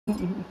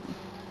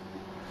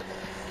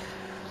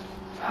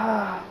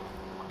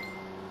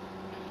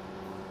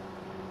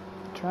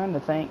Trying to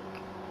think.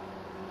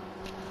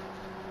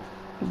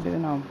 You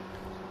know.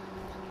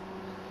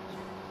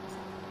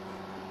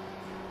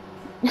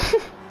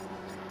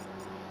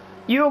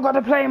 You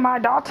gotta play my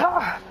daughter.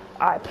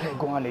 I play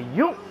Guan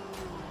Yu.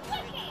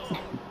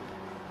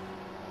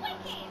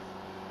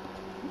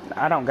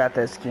 I don't got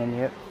that skin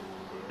yet.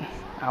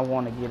 I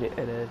want to get it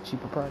at a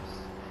cheaper price.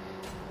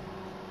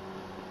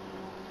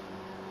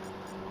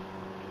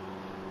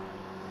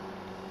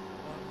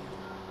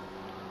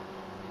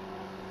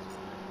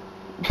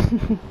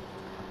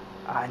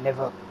 I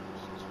never.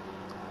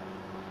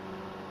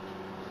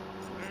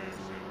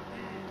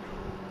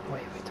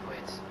 Wait.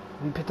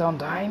 We put on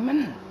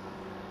diamond.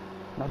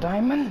 No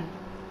diamond.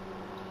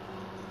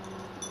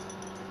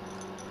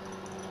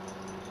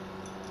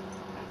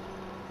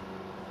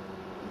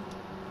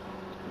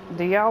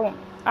 Do y'all?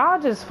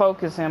 I'll just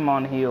focus him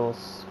on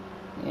heals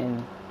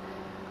and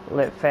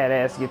let fat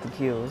ass get the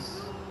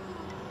kills.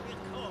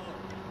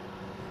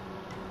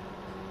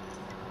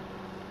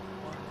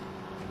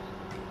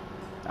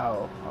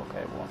 Oh,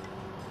 okay. Well,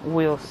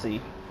 we'll see.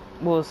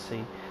 We'll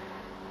see.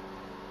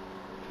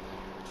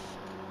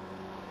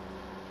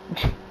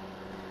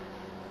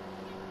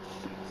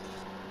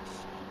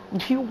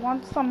 You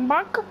want some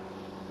buck?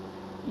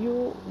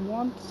 You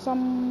want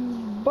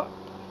some buck?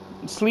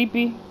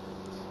 Sleepy?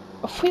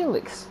 A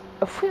Felix.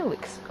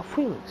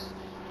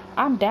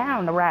 I'm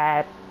down to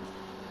ride.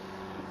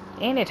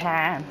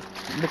 Anytime.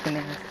 Looking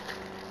at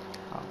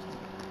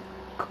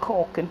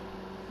caulking.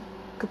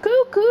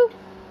 Cuckoo.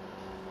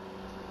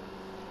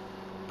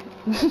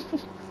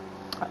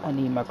 I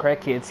need my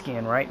crackhead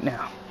skin right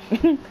now.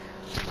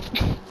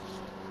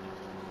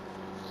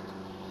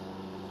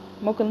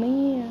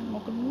 Mochaline.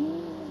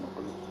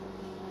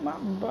 My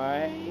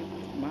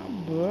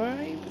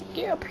baby.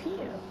 Get up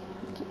here.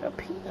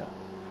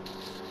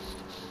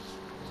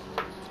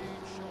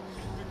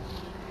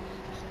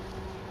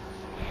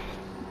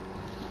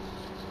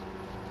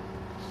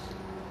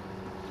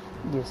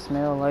 You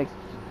smell like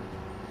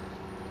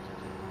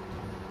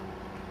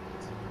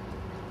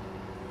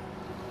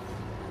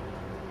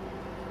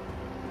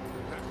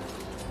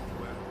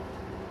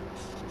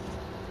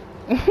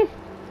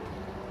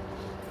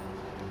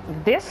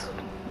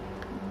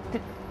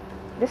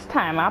this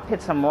time I'll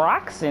put some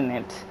rocks in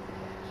it.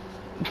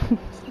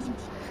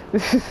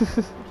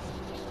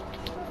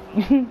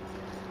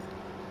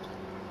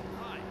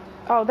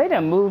 Oh, they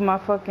done moved my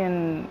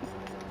fucking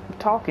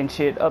talking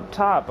shit up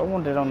top. I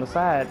wanted it on the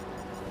side.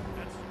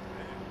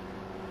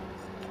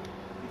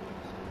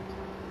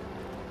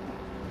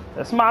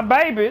 That's my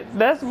baby.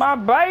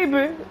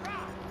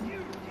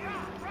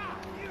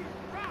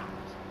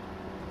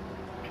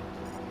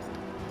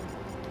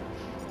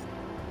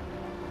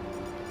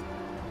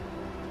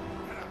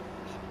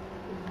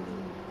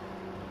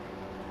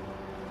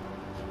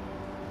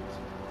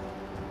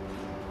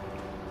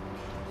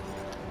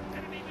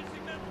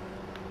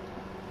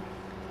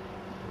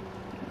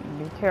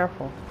 Be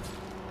careful.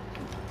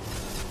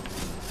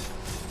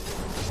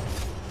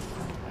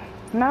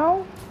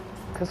 No?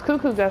 Cause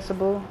Cuckoo got the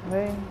blue.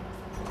 They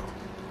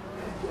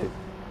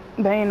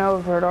ain't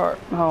overheard art.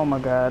 Oh my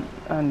god.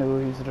 I knew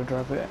he was gonna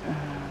drop it.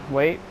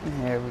 Wait.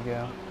 There we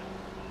go.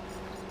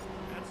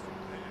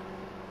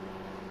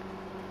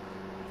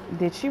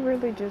 Did she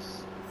really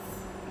just...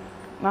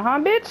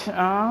 bitch.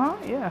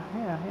 Yeah.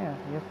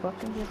 You're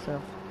fucking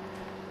yourself.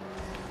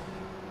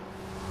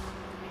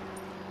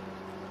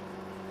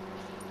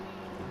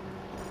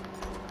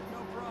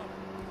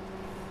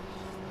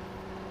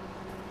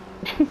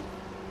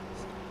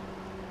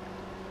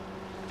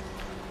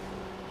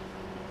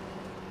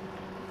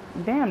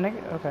 Damn,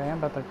 nigga. Okay, I'm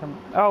about to come.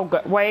 Oh,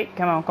 wait.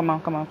 Come on.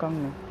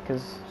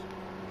 Because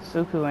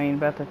Suku ain't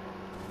about to.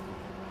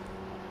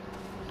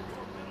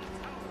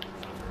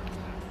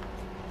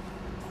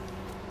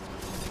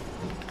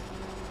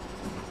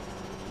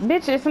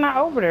 Bitch, it's not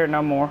over there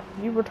no more.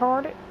 You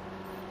retarded?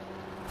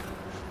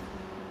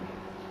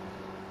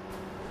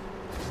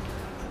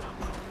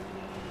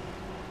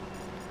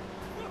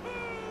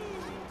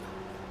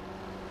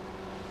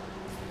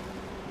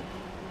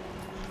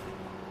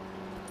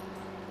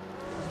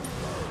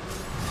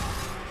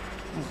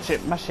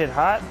 Shit, my shit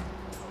hot.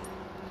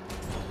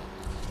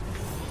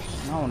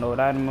 I don't know what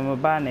item I'm gonna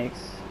buy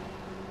next.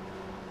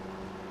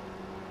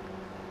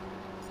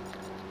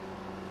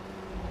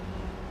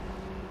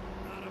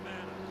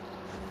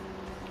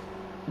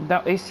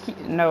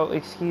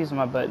 Excuse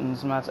my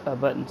buttons, my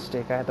button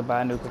stick. I had to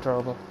buy a new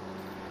controller.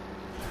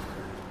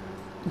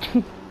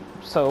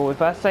 So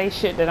if I say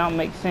shit that don't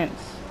make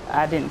sense,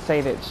 I didn't say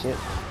that shit.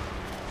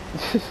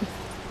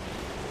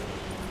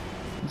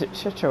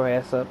 Shut your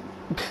ass up.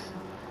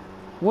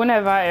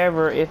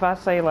 If I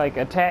say like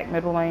attack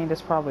middle lane,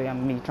 that's probably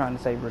me trying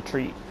to say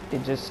retreat.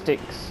 It just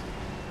sticks.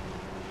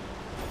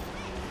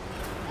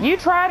 You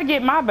try to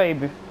get my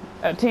baby.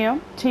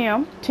 Tim.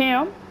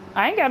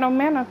 I ain't got no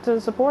mana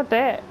to support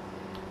that.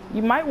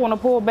 You might want to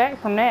pull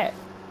back from that.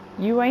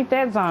 You ain't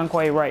that Zhong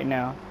Kui right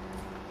now.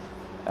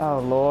 Oh,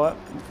 Lord.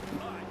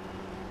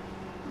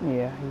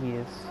 Yeah, he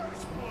is.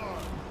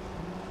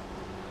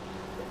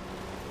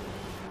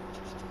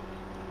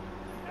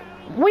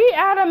 We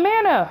out of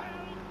mana.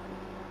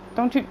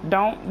 Don't you,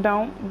 don't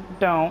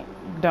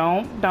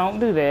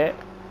do that.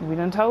 We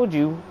done told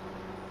you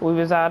we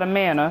was out of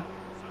mana.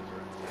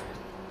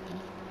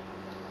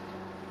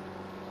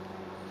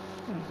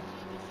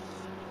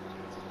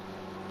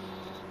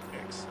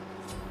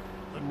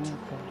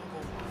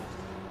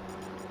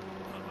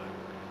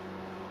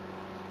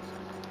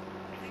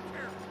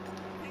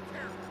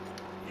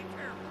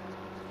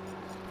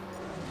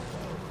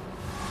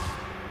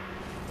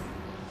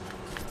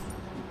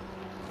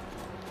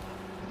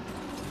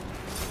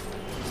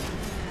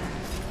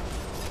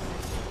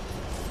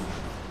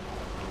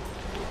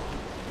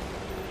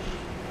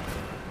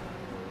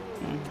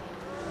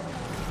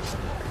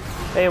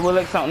 Hey,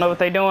 Willix don't know what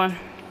they doing.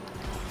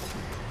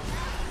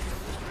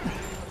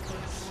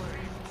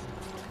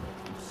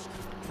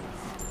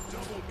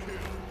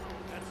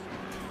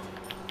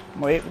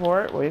 Wait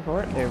for it, wait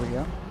for it. There we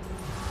go.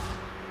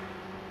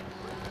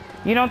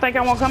 You don't think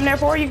I won't come there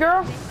for you,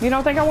 girl? You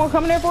don't think I won't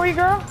come there for you,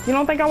 girl? You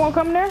don't think I won't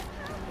come there?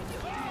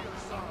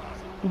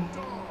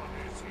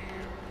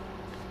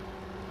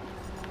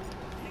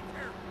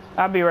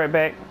 I'll be right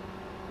back.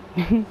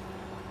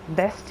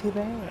 That's too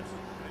bad.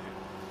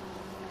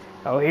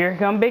 Oh, here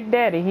come Big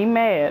Daddy. He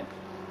mad.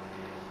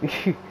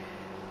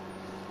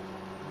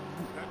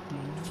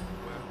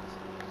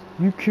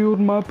 You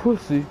killed my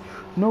pussy.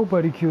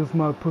 Nobody kills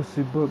my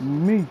pussy but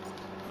me.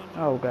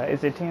 Oh, God.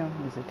 Is it Tim?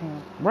 Is it Tim?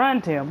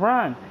 Run, Tim.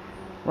 Run.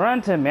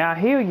 Run to me. I'll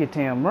heal you,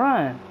 Tim.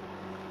 Run.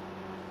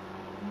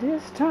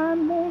 This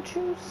time, won't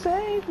you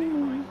save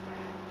me?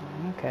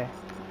 Okay.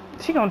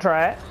 She gonna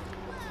try it.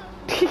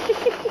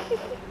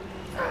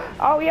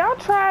 Oh, y'all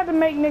tried to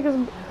make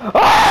niggas...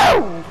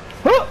 Oh!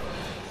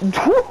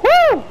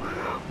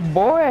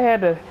 Boy, I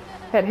had to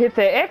hit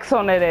the X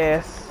on that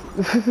ass.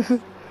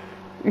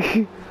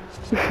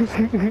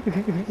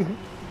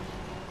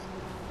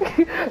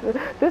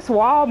 This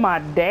wall my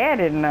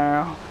daddy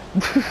now.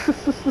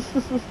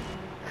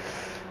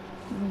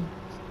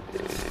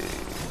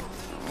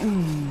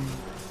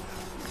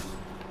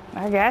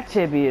 I got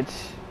you,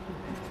 bitch.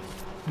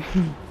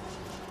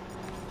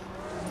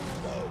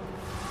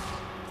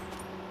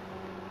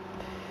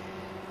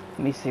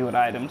 Let me see what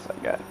items I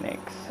got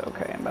next.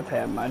 Okay, I'm about to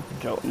have my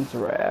Jolton's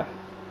Wrath.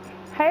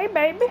 Hey,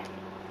 baby.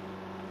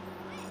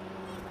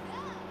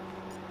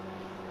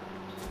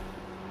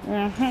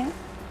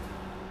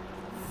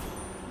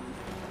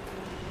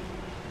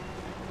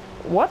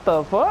 What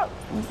the fuck?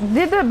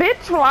 Did the bitch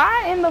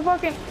fly in the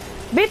fucking...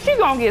 Bitch, you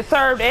gonna get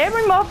served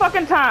every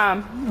motherfucking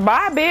time.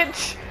 Bye,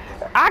 bitch.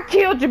 I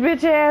killed your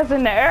bitch ass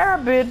in the air,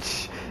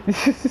 bitch.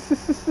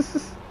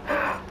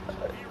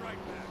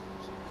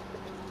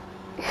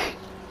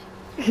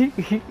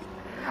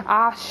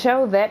 I'll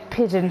show that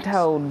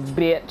pigeon-toed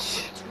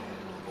bitch.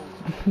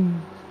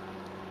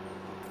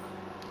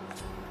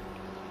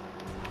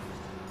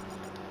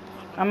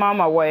 I'm on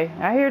my way.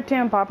 I hear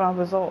Tim popping off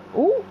his ult.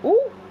 Ooh,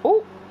 ooh,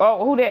 ooh.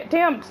 Oh, who that?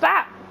 Tim,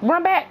 stop.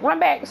 Run back, run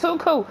back.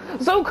 Suku,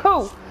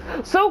 Suku,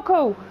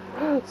 Suku,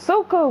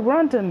 Suku,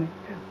 run to me.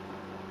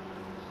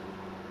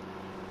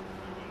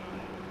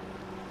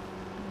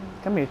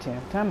 Come here,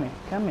 Tim. Come here,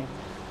 come here.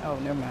 Oh,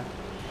 never mind.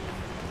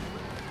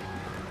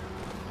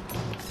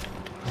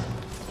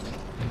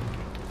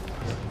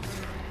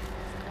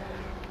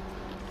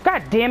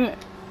 God damn it.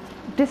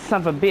 This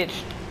son of a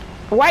bitch.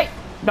 Wait,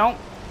 don't.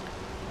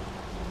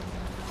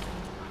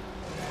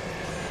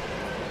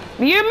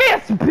 You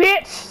missed,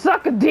 bitch!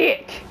 Suck a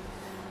dick!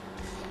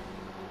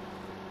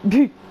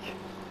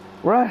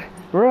 Run,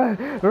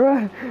 run,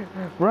 run,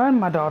 run,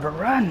 my daughter,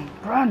 run,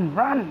 run,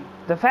 run!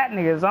 The fat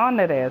nigga's on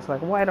that ass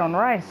like white on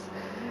rice.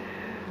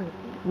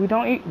 We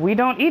don't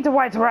eat the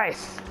white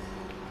rice.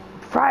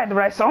 Fried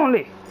rice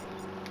only.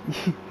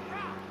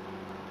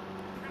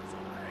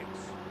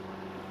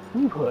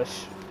 You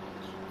hush.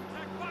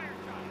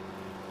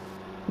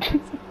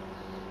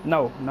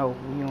 No, no,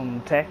 we don't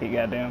attack it,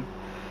 goddamn.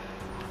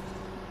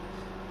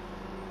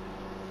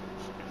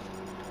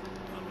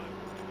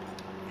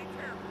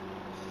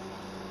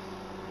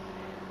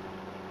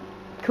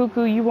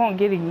 Cuckoo, you won't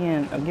get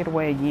again, or get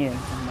away again.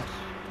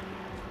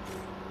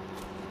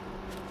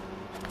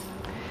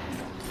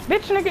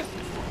 Bitch nigga,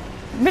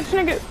 bitch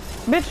nigga,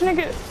 bitch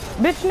nigga,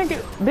 bitch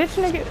nigga, bitch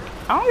nigga.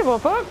 I don't give a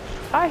fuck.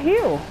 I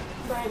heal.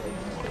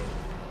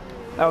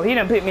 Oh, he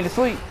done put me to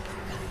sleep.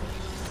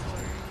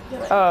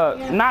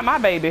 Not my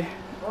baby.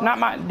 Not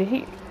my, did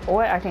he,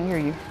 what? I can hear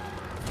you.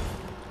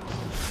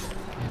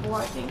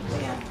 Watching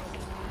fan.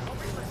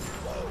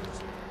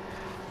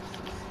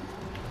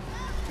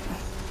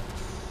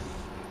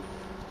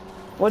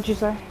 What'd you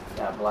say?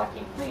 Got a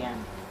blocking fan.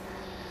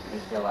 You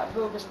feel like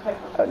go this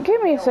paper.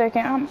 Give me a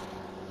second. I'm.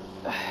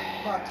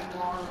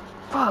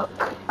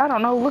 Fuck. I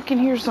don't know. Look in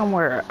here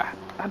somewhere.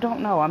 I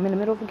don't know. I'm in the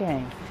middle of a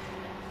game.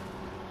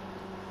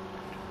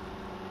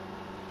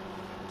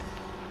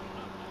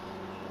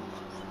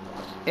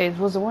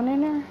 Was the one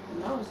in there?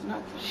 No, it's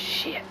not.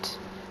 Shit.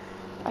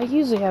 I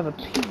usually have a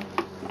pen.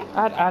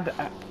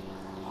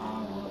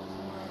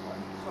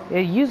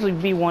 It usually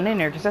be one in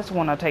there because that's the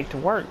one I take to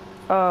work.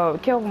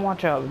 Kelvin,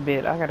 watch out a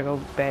bit. I gotta go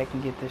back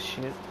and get this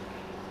shit.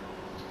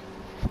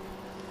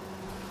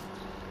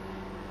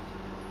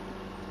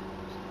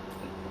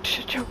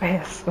 Shut your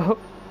ass up.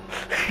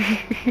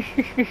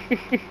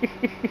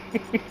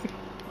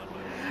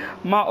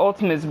 My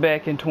ultimate's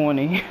back in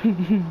 20.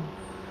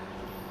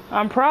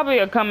 I'm probably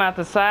gonna come out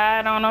the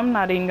side on them,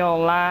 not even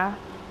gonna lie.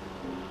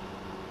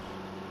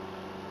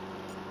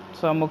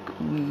 So I'm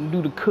gonna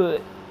do the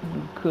cut.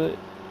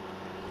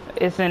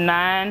 It's in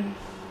 9.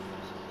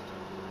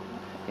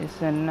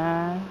 It's in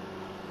 9.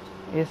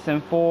 It's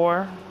in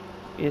 4.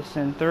 It's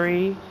in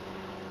 3.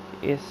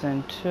 It's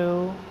in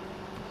 2.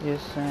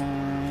 It's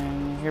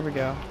in... Here we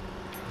go.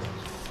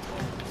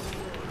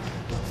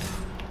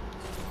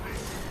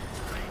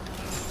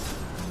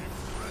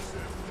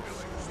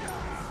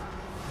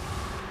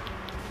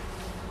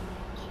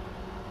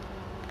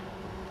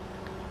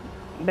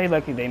 They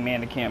lucky they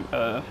manned the camp.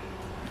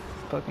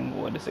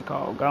 Fucking, what is it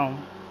called?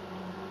 Gone.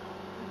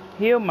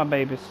 Heal my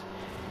babies.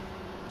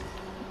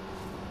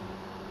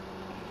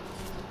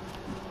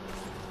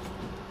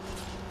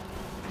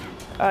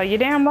 You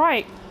damn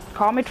right.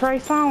 Call me Trey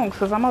Songz,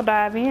 cause I'm gonna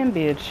dive in,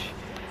 bitch.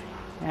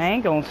 I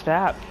ain't gonna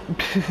stop.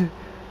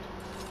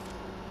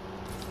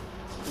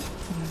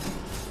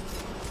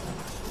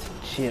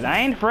 Shit, I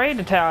ain't afraid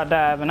to tower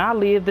dive, and I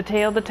live to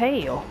tell the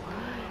tale.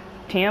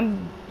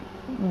 Tim,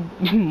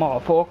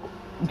 motherfucker.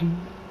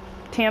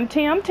 Tim.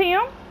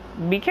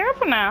 Be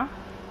careful now.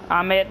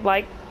 I'm at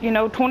like,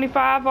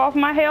 25 off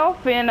my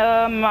health, and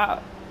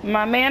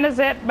my man is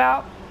at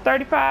about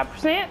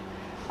 35%.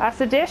 I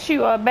suggest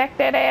you back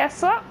that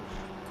ass up.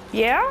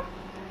 Yeah?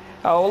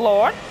 Oh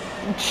Lord.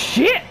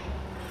 Shit.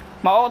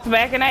 My ult's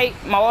back in 8.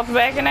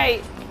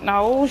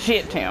 Oh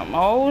shit, Tim.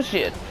 Oh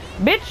shit.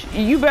 Bitch,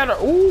 you better.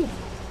 Ooh.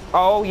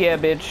 Oh yeah,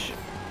 bitch.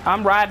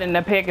 I'm riding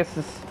the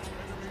Pegasus.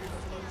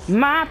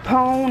 My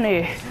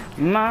pony.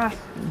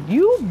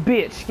 You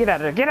bitch. Get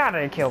out of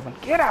there, Kelvin.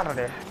 Get out of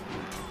there.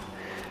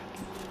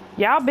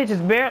 Y'all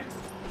bitches bear.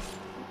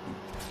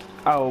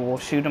 Oh, we'll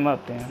shoot him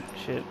up then.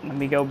 Shit. Let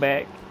me go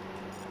back.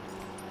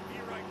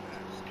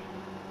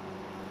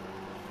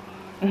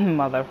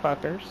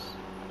 Motherfuckers.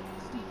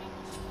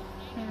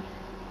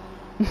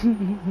 I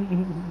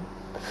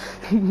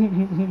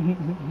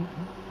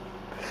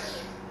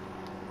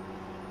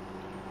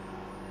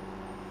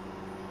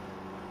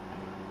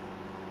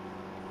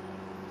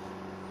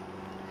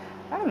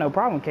have no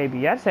problem with KB.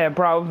 I just have a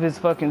problem with his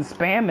fucking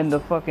spamming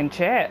the fucking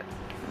chat.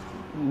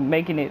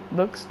 Making it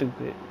look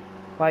stupid.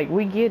 Like,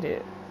 we get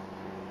it.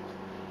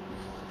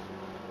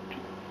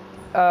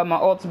 My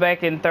ult's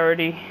back in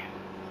 30.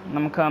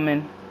 I'm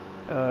coming.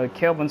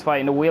 Kelvin's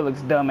fighting the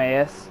Willix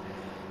dumbass.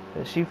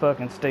 She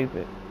fucking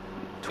stupid.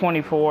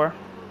 24.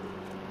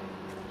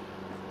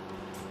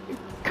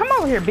 Come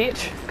over here,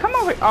 bitch. Come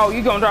over here. Oh,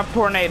 you gonna drop a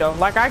tornado.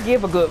 Like I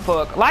give a good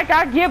fuck.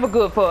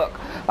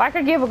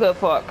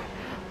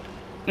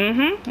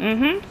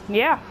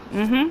 Yeah.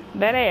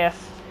 That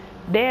ass.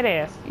 Dead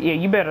ass. Yeah,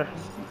 you better.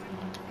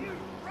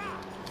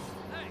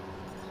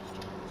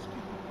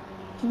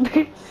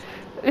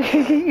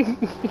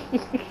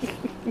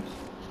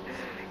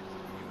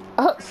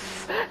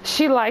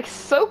 She like,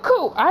 so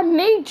cool. I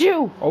need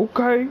you.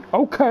 Okay.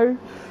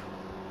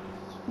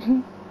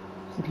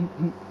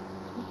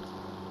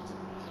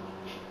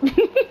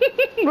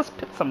 Let's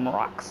put some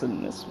rocks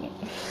in this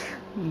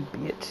one,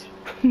 bitch.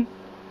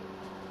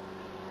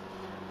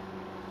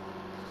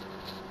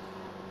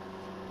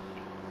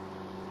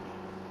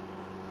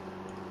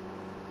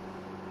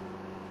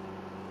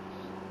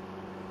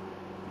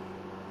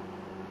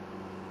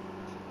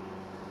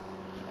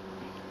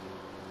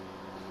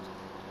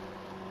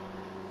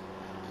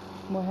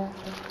 What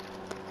happened?